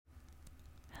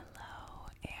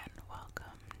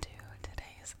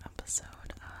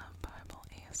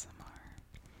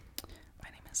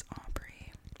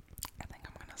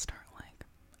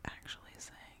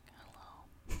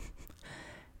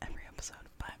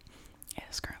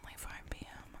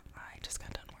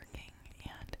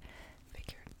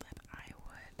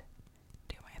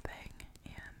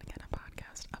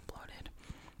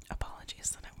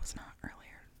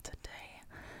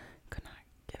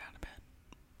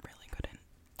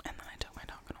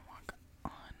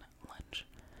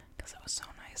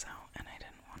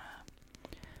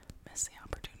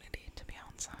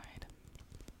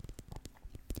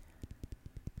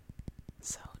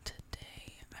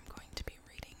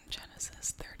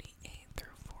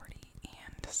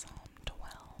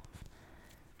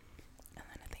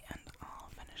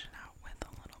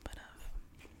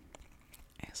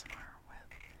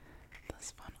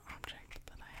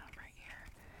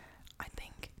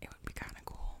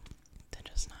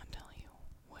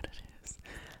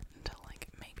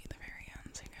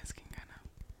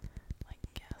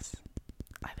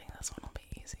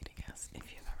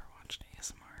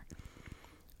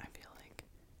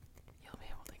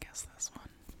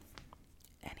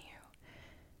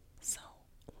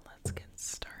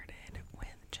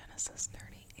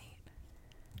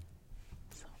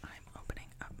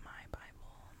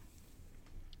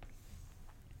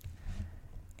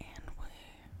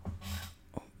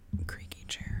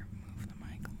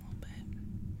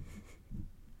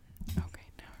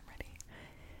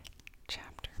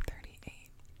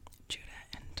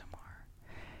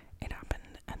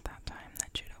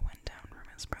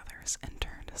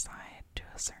turned aside to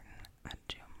a certain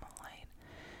Adulamite,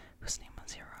 whose name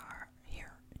was Hira.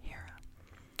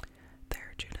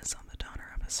 There Judah saw the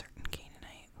daughter of a certain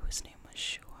Canaanite, whose name was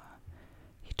Shua.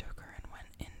 He took her and went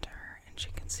into her, and she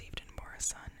conceived and bore a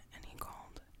son, and he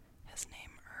called his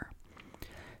name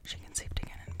She conceived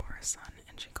again and bore a son,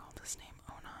 and she called his name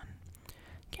Onan.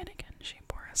 Again she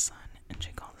bore a son, and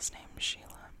she called his name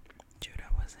Shelah. Judah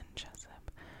was in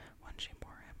Jezeb when she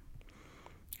bore him.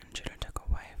 And Judah took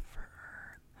a wife for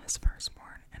his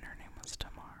firstborn, and her name was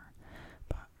Tamar.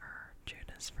 But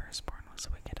Judah's firstborn, was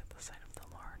wicked at the sight of the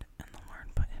Lord, and the Lord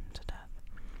put him to death.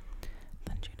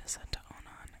 Then Judah said to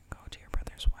Onan, Go to your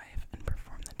brother's wife, and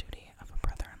perform the duty of a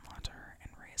brother-in-law to her,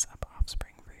 and raise up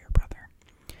offspring for your brother.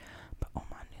 But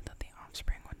Onan knew that the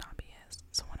offspring would not be his,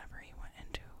 so whenever he went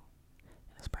into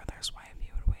his brother's wife,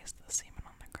 he would waste the semen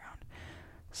on the ground,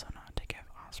 so not to give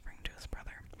offspring to his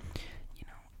brother. You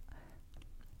know,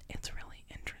 it's really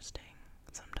interesting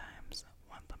sometimes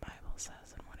what the Bible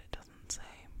says and what it doesn't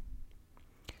say.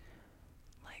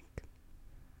 Like,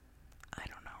 I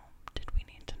don't know, did we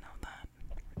need to know that?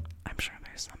 I'm sure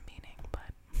there's some meaning,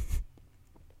 but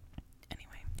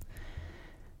anyway.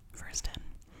 Verse 10.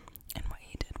 And what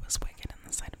he did was wicked in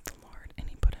the sight of the Lord, and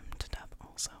he put him to death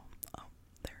also. Oh,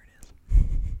 there it is.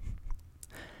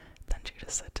 Then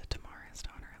Judah said to Tamar, his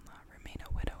daughter-in-law, Remain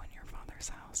a widow in your father's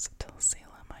house till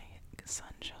Selah my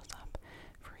son shows up,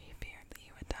 for he feared that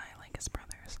he would die like his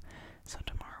brothers. So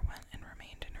Tamar went and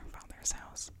remained in her father's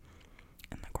house.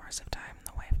 In the course of time,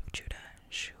 the wife of Judah,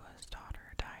 Shua's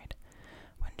daughter, died.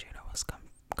 When Judah was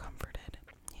comforted,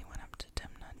 he went up to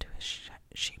Timnah to his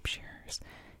sheep shearers,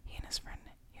 he and his friend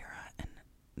Hira and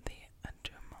the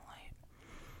Adulamite.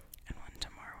 And when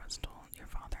Tamar was told, Your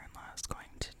father-in-law is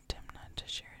going to Timnah to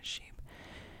shear his sheep,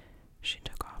 she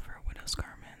took off her widow's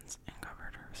garments and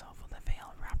covered herself with a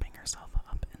veil, wrapping herself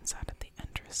up, and sat at the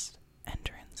entrance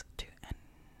to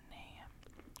Enaim,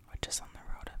 which is on the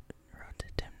road to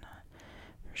Timnah,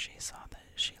 for she saw that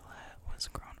Shelah was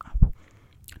grown up,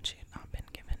 and she had not been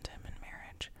given to him in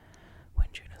marriage. When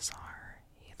Judah saw her,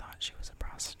 he thought she was a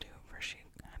prostitute, for she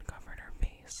had covered her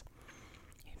face.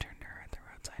 He turned to her at the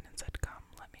roadside and said, Come,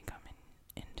 let me come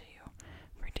into you,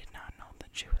 for he did not know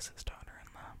that she was his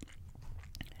daughter-in-law.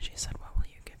 She said, What will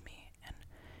you give me, and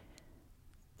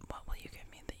what will you give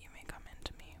me that you may come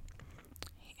into me?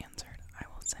 He answered, I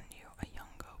will send you a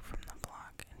young goat from the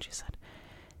flock. And she said,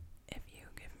 If you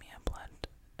give me a pledge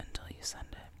until you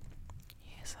send it.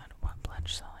 He said, What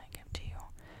pledge shall I give to you?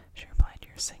 She replied,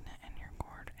 Your signet and your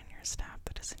cord and your staff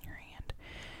that is in your hand.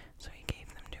 So he gave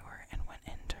them to her and went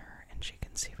in to her, and she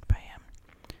conceived by him.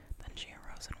 Then she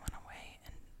arose and went away,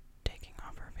 and taking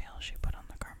off her veil, she put on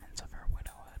the garments of her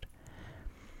widowhood.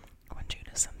 When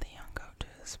Judah sent the young goat to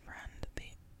his friend, the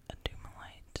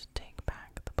Adulamite, to take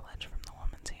back the pledge from the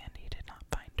woman's hand, he did not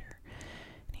find her.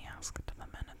 And he asked the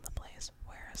men at the place,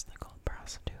 Where is the gold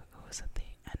prostitute who was at the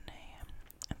Enaim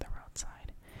at the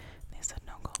roadside? And they said,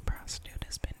 No gold prostitute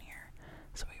has been here.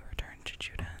 So he returned to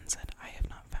Judah and said, I have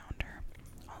not found her.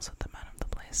 Also the men of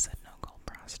the place said, No gold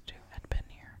prostitute had been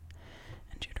here.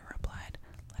 And Judah replied,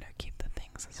 Let her keep the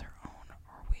things as her own,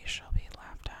 or we shall be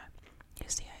laughed at. You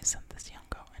see, I sent this young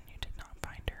goat, and you did not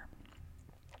find her.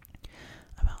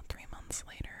 About 3 months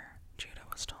later, Judah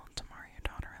was told, Tamar, your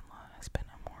daughter-in-law, has been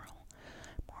immoral.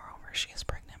 Moreover, she is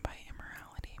pregnant by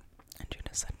immorality. And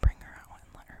Judah said, Bring her out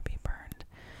and let her be burned.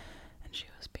 And she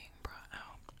was being brought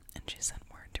out, and she sent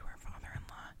word to her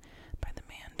father-in-law, By the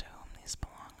man to whom these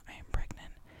belong, I am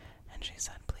pregnant. And she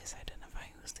said, Please identify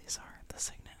whose these are, the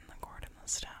signet and the cord and the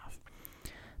staff.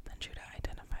 Then Judah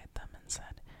identified them and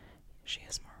said, She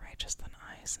is more righteous than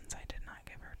I, since I did not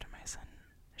give her to my son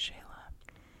Shelah.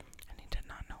 And he did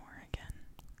not know her again.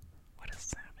 What a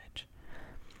savage.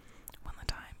 When the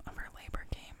time of her labor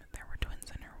came, there were twins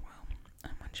in her womb.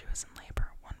 And when she was in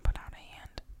labor, one put out a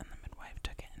hand, and the midwife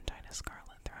took it and tied a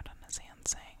scarlet thread on his hand,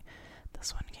 saying,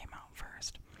 This one came out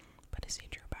first. But as he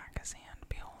drew back his hand,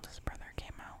 behold, his brother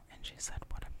came out, and she said,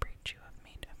 What a breach you have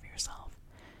made of yourself.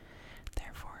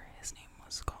 Therefore his name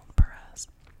was called Perez.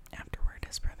 Afterward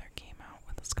his brother came out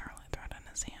with a scarlet thread on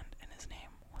his hand, and his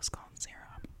name was called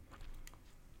Zerah.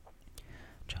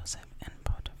 Joseph and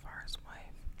Potiphar's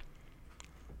wife.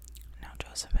 Now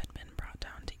Joseph had been brought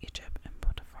down to Egypt, and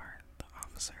Potiphar, the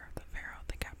officer of the Pharaoh,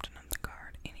 the captain of the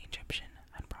guard, an Egyptian,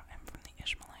 had brought him from the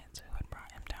Ishmaelites who had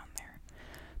brought him down there.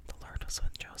 The Lord was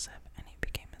with Joseph, and he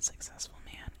became a successful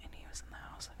man, and he was in the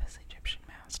house of his Egyptian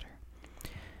master.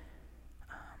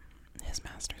 His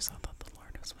master saw that the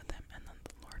Lord was with him, and that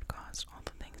the Lord caused all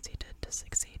the things he did to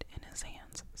succeed in his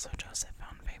hands. So Joseph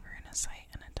found favor in his sight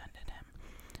and attended him,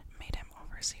 made him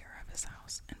overseer of his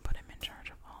house, and put him in charge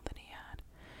of all that he had.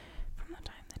 From the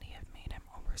time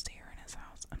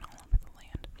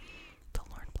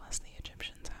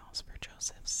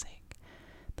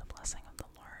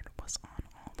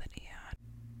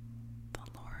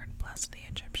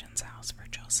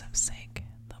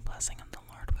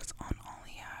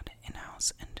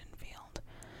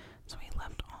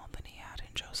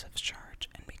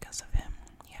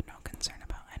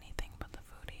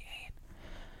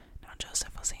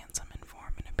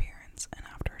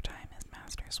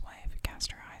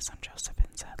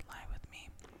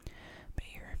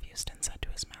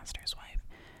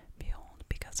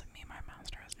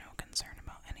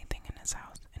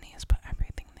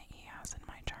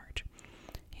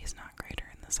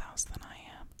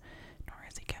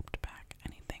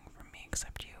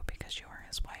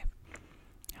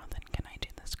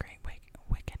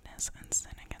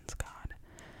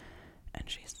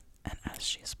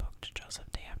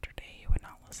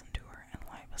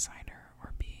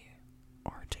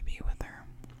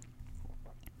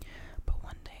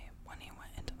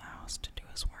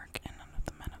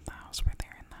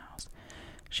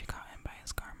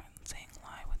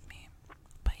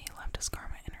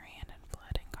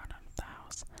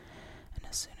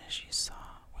as she saw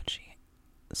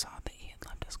that he had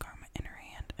left his garment in her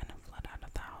hand and had fled out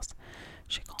of the house,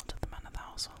 she called to the men of the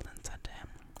household and said to him,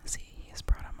 See, he has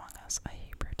brought among us a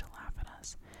Hebrew to laugh at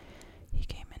us. He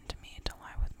came in to me to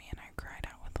lie with me, and I cried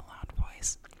out with a loud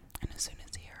voice. And as soon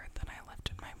as he heard that I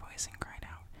lifted my voice and cried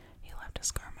out, he left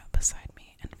his garment beside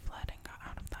me and fled and got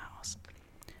out of the house.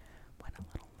 What a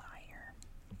little liar.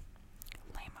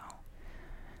 Lame-o.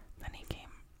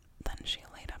 Then she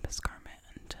laid up his garment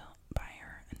by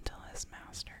her until his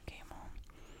master came home.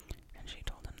 And she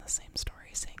told him the same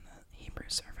story, saying, The Hebrew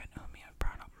servant whom you have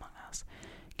brought up among us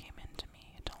came in to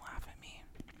me to laugh at me.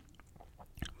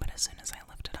 But as soon as I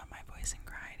lifted up my voice and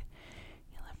cried,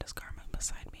 he left his garment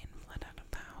beside me and fled out of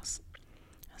the house.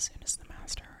 As soon as the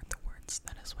master heard the words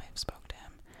that his wife spoke to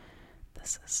him,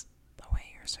 This is the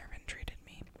way your servant treated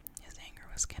me, his anger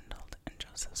was kindled, and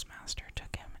Joseph's master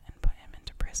took him and put him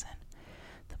into prison,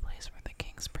 the place where the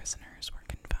king's prisoners were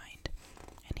confined,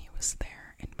 and he was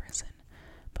there in prison.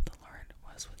 But the Lord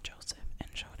was with Joseph and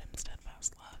showed him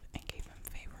steadfast love and gave him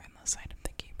favor in the sight of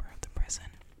the keeper of the prison.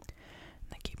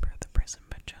 And the keeper of the prison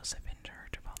put Joseph in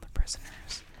charge of all the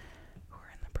prisoners who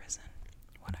were in the prison.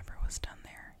 Whatever was done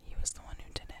there, he was the one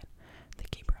who did it. The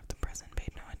keeper of the prison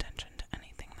paid no attention to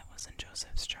anything that was in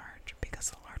Joseph's charge, because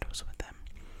the Lord was with him,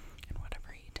 and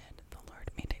whatever he did, the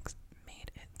Lord made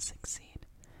it succeed.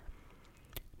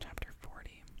 Chapter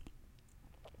 40.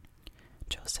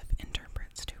 Joseph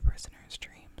interprets two prisoners'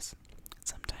 dreams.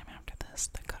 Sometime after this,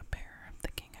 the cupbearer of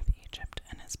the king of Egypt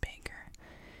and his baker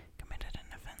committed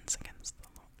an offense against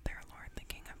their lord, the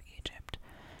king of Egypt,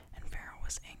 and Pharaoh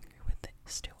was angry with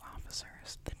his two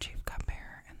officers, the chief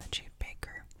cupbearer and the chief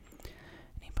baker,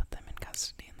 and he put them in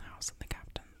custody in the house of the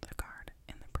captain of the guard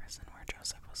in the prison where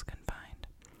Joseph was confined.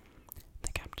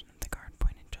 The captain of the guard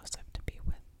appointed Joseph to be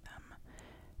with them,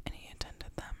 and he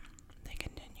attended them. They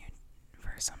continued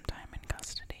for some time in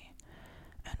custody,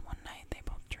 and one night they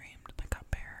both dreamed, the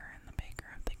cupbearer and the baker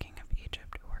of the king of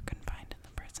Egypt, who were confined in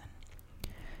the prison,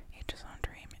 each his own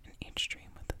dream, and each dream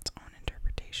with its own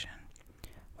interpretation.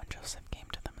 When Joseph came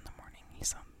to them in the morning, he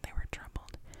saw that they were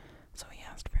troubled, so he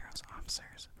asked Pharaoh's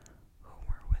officers, who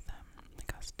were with him in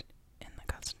the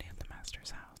custody of the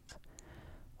master's house,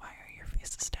 Why are your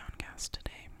faces downcast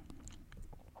today?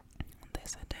 They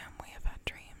said to him, We have had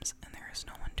dreams, and there is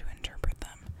no one to interpret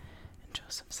them. And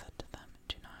Joseph said to them,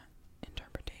 Do not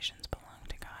interpretations belong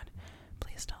to God?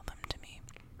 Please tell them to me.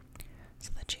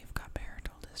 So the chief cupbearer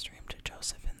told his dream to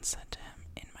Joseph and said to him,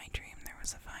 In my dream there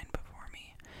was a vine before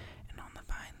me, and on the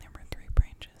vine there were 3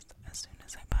 branches. As soon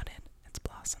as I budded, its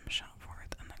blossoms shot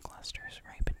forth, and the clusters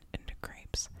ripened into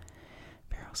grapes.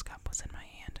 Pharaoh's cup was in my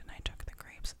hand, and I took the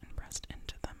grapes and pressed them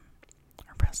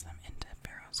into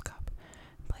Pharaoh's cup,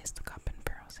 and placed the cup in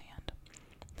Pharaoh's hand.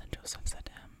 Then Joseph said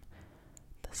to him,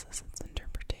 This is its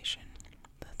interpretation.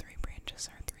 The 3 branches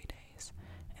are 3 days.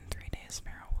 In 3 days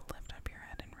Pharaoh will lift up your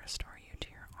head and restore you to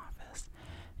your office,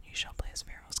 and you shall place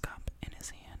Pharaoh's cup in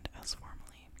his hand as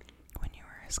formerly, when you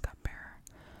were his cupbearer.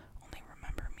 Only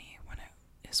remember me when it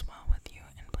is well with you,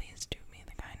 and please do me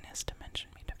the kindness to mention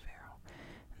me to Pharaoh,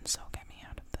 and so get me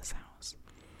out of this house.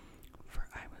 For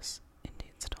I was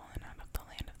indeed stolen out of the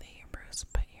land of the Hebrews,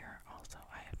 but here also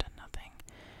I have done nothing,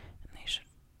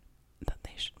 and that they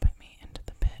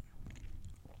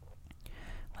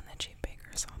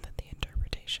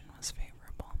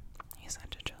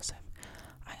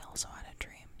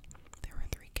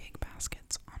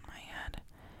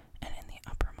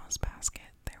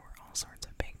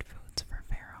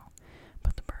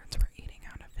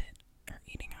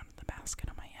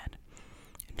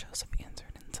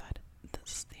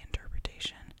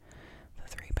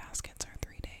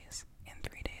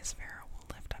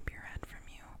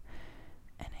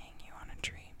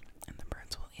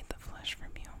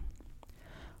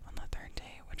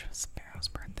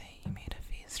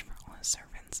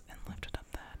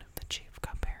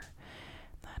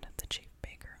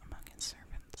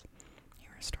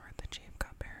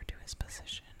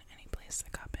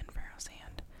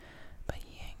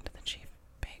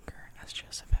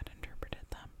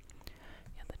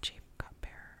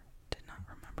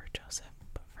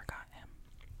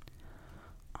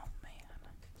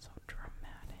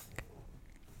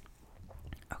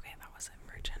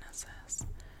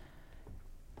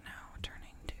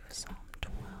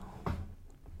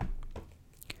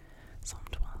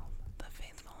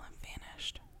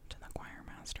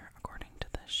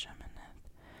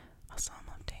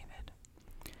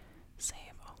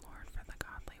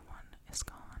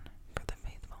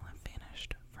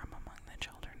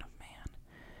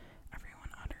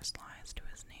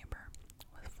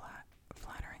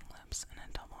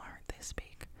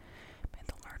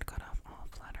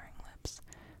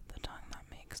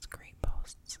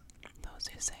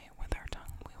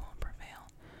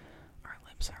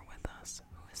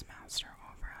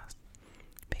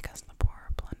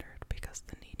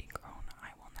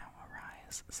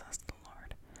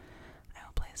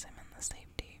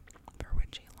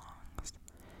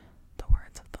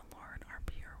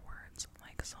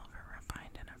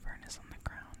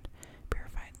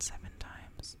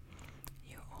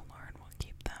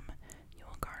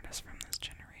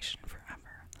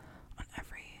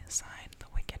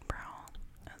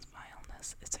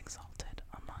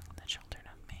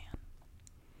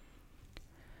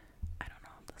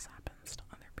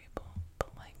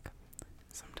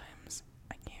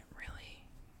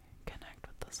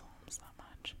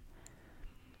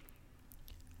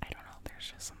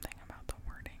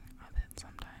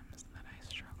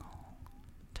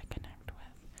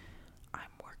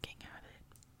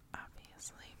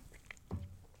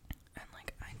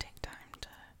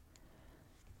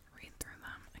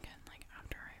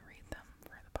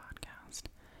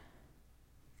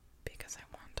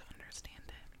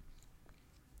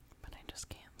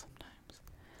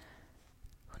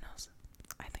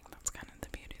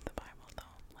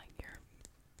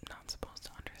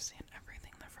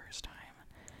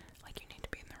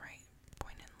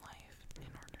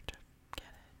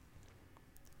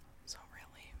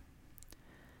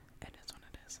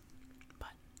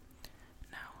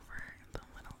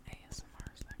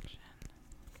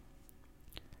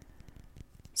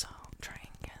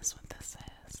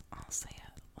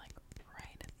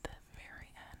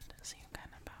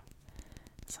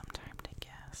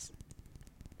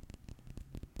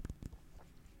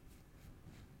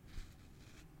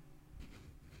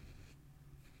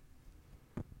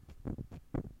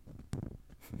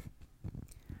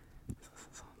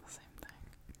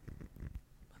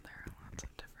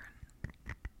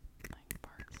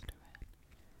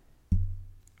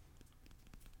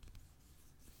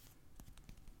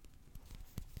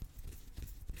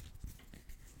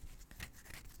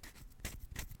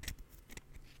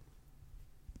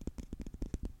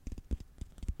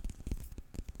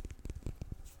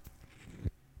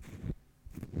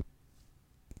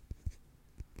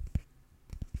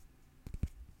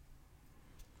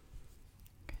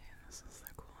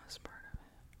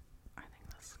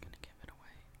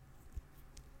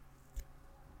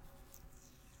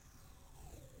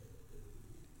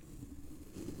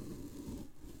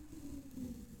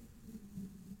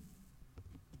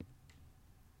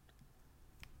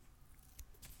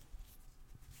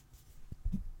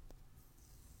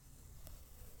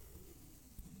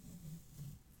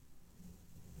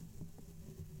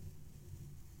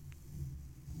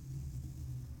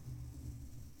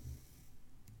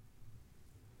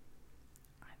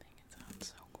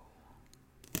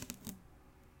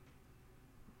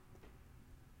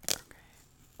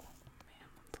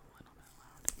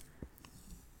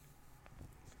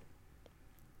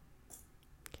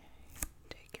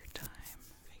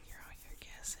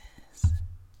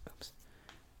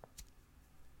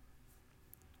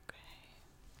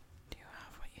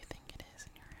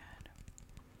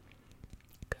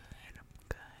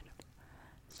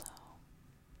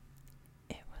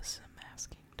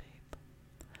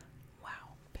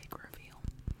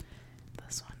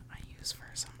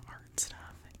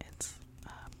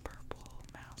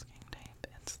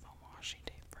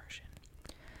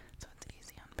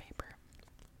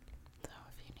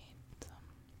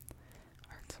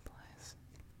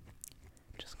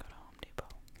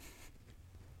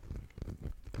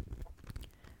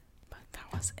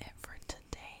was it for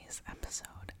today's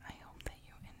episode